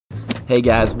Hey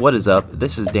guys, what is up?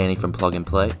 This is Danny from Plug and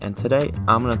Play, and today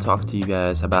I'm going to talk to you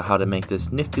guys about how to make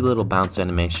this nifty little bounce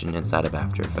animation inside of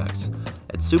After Effects.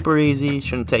 It's super easy,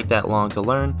 shouldn't take that long to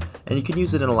learn, and you can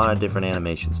use it in a lot of different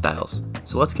animation styles.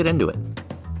 So let's get into it.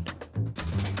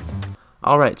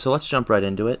 Alright, so let's jump right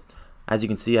into it. As you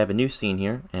can see, I have a new scene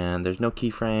here, and there's no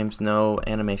keyframes, no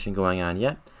animation going on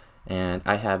yet, and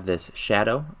I have this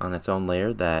shadow on its own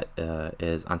layer that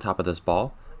is on top of this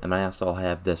ball, and I also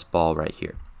have this ball right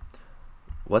here.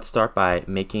 Let's start by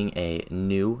making a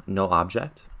new null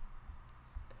object,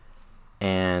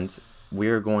 and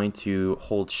we're going to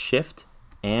hold shift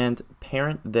and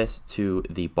parent this to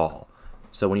the ball.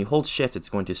 So when you hold shift, it's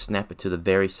going to snap it to the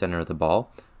very center of the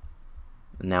ball.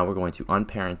 Now we're going to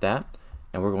unparent that,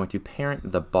 and we're going to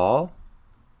parent the ball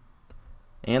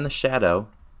and the shadow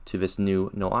to this new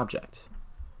null object.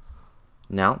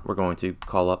 Now we're going to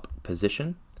call up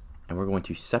position, and we're going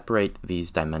to separate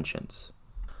these dimensions.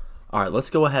 Alright, let's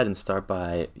go ahead and start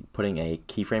by putting a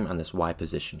keyframe on this Y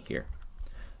position here.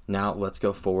 Now let's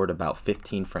go forward about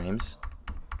 15 frames,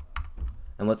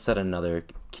 and let's set another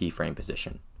keyframe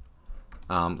position.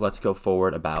 Let's go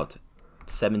forward about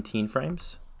 17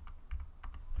 frames,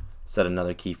 set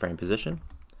another keyframe position,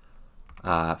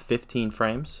 15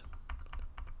 frames,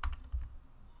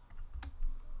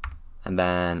 and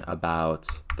then about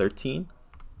 13,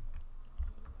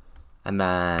 and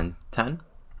then 10,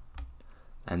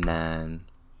 and then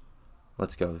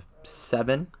let's go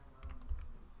 7,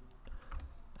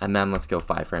 and then let's go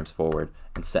 5 frames forward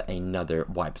and set another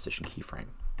Y position keyframe.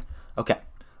 Okay,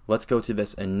 let's go to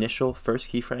this initial first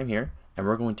keyframe here, and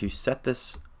we're going to set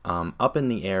this up in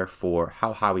the air for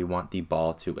how high we want the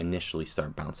ball to initially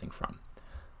start bouncing from.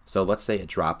 So let's say it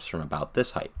drops from about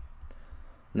this height.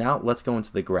 Now let's go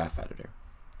into the graph editor.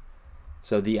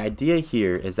 So the idea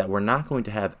here is that we're not going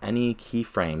to have any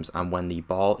keyframes on when the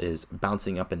ball is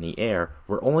bouncing up in the air.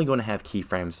 We're only going to have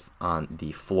keyframes on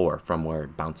the floor from where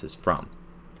it bounces from.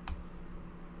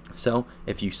 So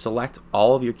if you select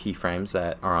all of your keyframes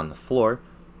that are on the floor,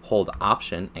 hold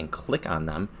Option and click on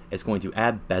them, it's going to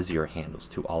add Bezier handles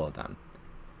to all of them.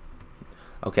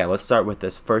 Okay, let's start with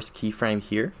this first keyframe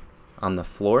here on the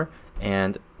floor,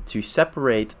 and to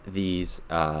separate these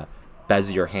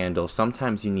Bezier handles,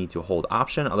 sometimes you need to hold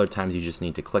Option, other times you just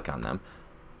need to click on them.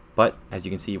 But as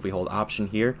you can see, if we hold Option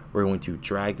here, we're going to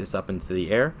drag this up into the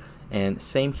air, and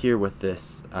same here with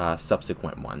this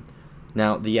subsequent one.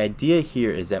 Now the idea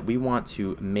here is that we want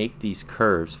to make these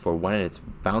curves for when it's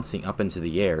bouncing up into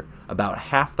the air about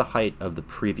half the height of the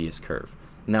previous curve.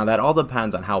 Now that all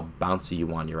depends on how bouncy you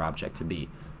want your object to be.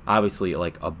 Obviously,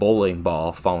 like a bowling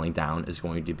ball falling down is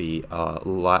going to be a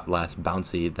lot less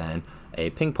bouncy than a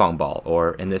ping pong ball,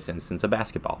 or in this instance a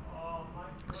basketball.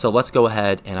 So let's go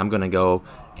ahead, and I'm going to go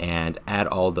and add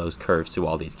all those curves to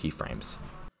all these keyframes.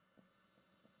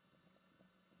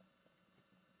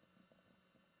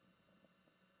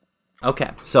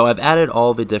 Okay, so I've added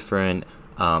all the different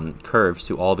curves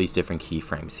to all these different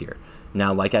keyframes here.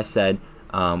 Now, like I said,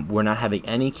 we're not having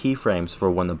any keyframes for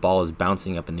when the ball is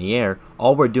bouncing up in the air.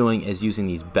 All we're doing is using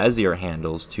these Bezier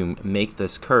handles to make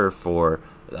this curve for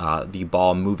the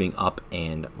ball moving up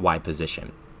in Y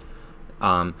position.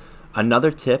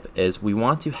 Another tip is we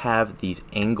want to have these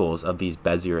angles of these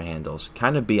Bezier handles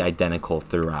kind of be identical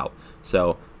throughout.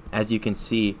 So as you can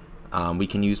see, we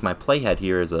can use my playhead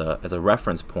here as a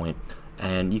reference point,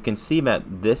 and you can see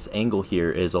that this angle here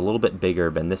is a little bit bigger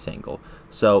than this angle.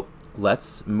 So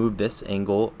let's move this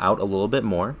angle out a little bit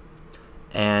more,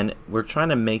 and we're trying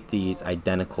to make these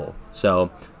identical.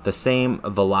 So the same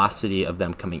velocity of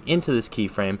them coming into this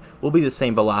keyframe will be the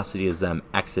same velocity as them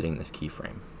exiting this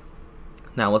keyframe.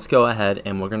 Now let's go ahead,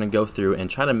 and we're going to go through and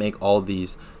try to make all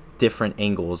these different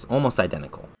angles almost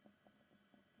identical.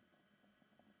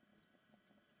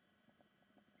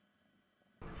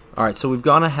 Alright, so we've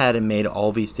gone ahead and made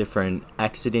all these different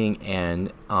exiting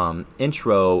and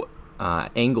intro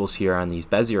angles here on these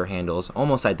Bezier handles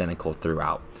almost identical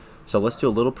throughout. So let's do a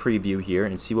little preview here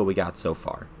and see what we got so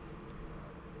far.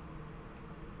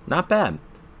 Not bad.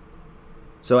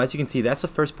 So as you can see, that's the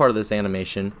first part of this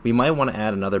animation. We might want to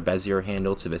add another Bezier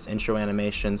handle to this intro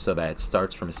animation so that it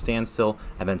starts from a standstill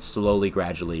and then slowly,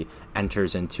 gradually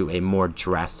enters into a more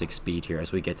drastic speed here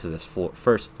as we get to this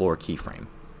first floor keyframe.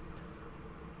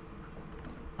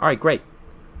 Alright, great.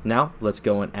 Now let's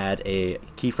go and add a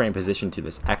keyframe position to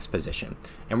this X position,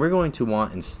 and we're going to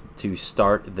want to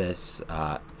start this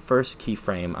first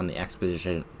keyframe on the X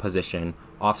position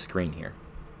off screen here.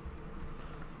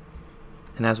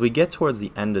 And as we get towards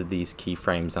the end of these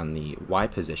keyframes on the Y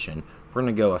position, we're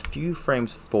going to go a few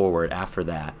frames forward after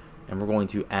that, and we're going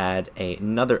to add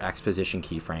another X position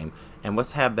keyframe, and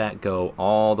let's have that go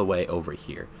all the way over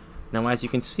here. Now, as you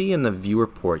can see in the viewer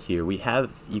port here,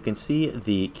 you can see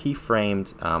the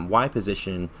keyframed Y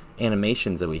position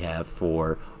animations that we have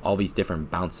for all these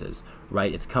different bounces,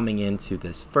 right? It's coming into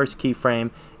this first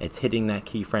keyframe, it's hitting that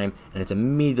keyframe, and it's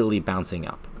immediately bouncing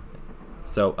up.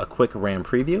 So a quick RAM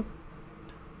preview.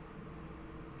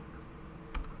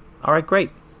 All right, great.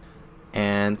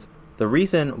 And the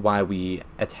reason why we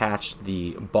attached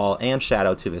the ball and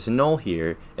shadow to this null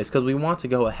here is because we want to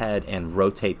go ahead and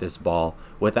rotate this ball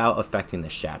without affecting the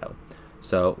shadow.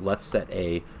 So let's set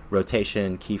a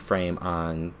rotation keyframe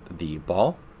on the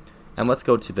ball, and let's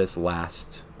go to this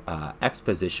last X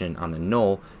position on the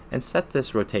null and set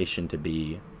this rotation to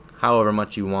be however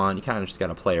much you want. You kind of just got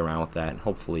to play around with that, and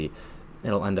hopefully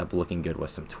it'll end up looking good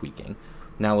with some tweaking.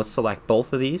 Now let's select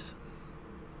both of these.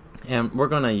 And we're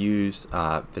going to use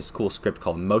this cool script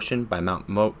called Motion by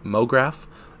MoGraph.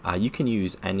 You can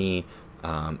use any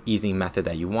easing method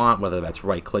that you want, whether that's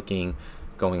right-clicking,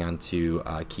 going onto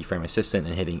Keyframe Assistant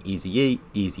and hitting Easy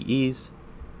Ease,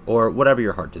 or whatever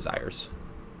your heart desires.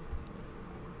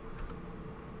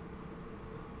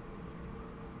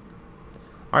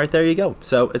 Alright, there you go.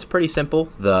 So it's pretty simple.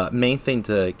 The main thing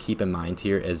to keep in mind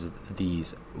here is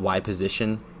these Y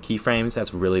position keyframes.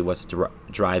 That's really what's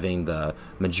driving the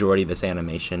majority of this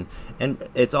animation, and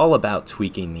it's all about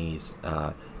tweaking these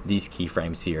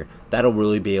keyframes here. That'll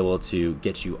really be able to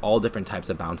get you all different types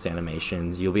of bounce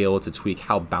animations. You'll be able to tweak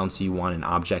how bouncy you want an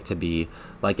object to be.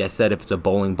 Like I said, if it's a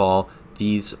bowling ball,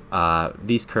 these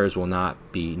curves will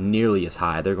not be nearly as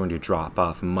high. They're going to drop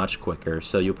off much quicker,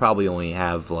 so you'll probably only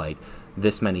have like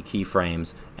this many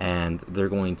keyframes, and they're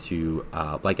going to,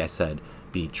 like I said,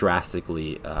 be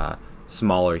drastically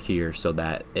smaller here so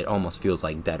that it almost feels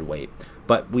like dead weight.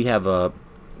 But we have a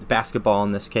basketball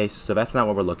in this case, so that's not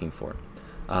what we're looking for.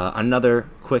 Another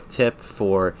quick tip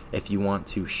for if you want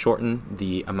to shorten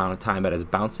the amount of time that is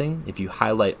bouncing, if you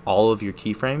highlight all of your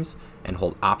keyframes and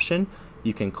hold Option,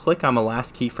 you can click on the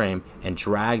last keyframe and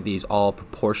drag these all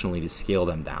proportionally to scale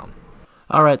them down.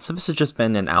 Alright, so this has just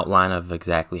been an outline of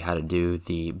exactly how to do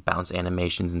the bounce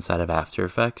animations inside of After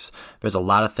Effects. There's a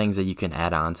lot of things that you can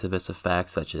add on to this effect,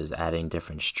 such as adding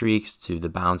different streaks to the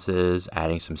bounces,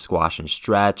 adding some squash and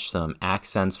stretch, some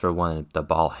accents for when the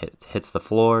ball hits the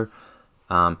floor.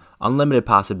 Unlimited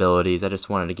possibilities. I just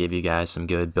wanted to give you guys some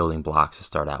good building blocks to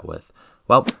start out with.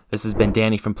 Well, this has been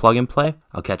Danny from Plug and Play.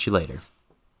 I'll catch you later.